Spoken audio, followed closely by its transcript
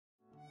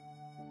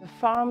The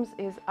farms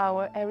is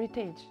our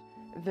heritage.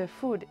 The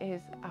food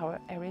is our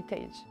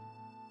heritage.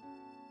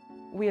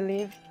 We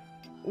live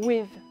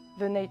with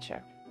the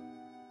nature.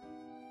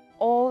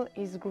 All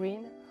is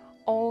green,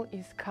 all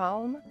is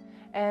calm,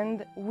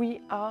 and we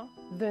are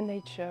the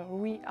nature.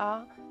 We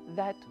are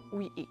that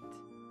we eat.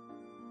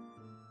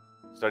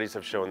 Studies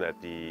have shown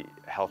that the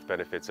health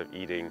benefits of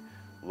eating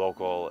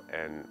local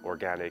and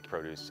organic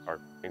produce are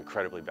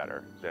incredibly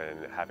better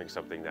than having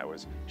something that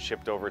was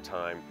shipped over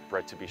time,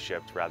 bred to be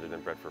shipped, rather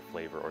than bred for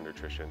flavor or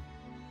nutrition.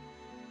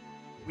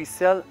 We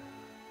sell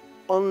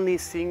only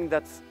things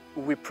that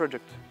we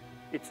produce.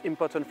 It's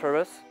important for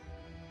us.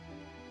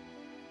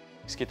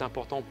 Ce qui est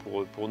important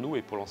pour nous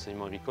et pour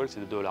l'enseignement agricole,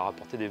 c'est de leur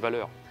apporter des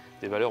valeurs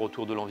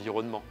autour de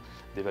l'environnement,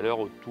 des valeurs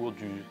autour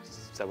du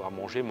savoir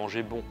manger,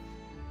 manger bon.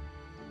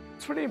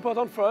 It's really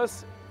important for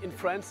us in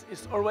France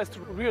is always to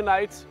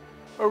reunite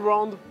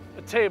around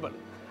a table.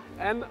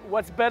 And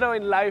what's better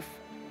in life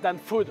than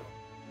food?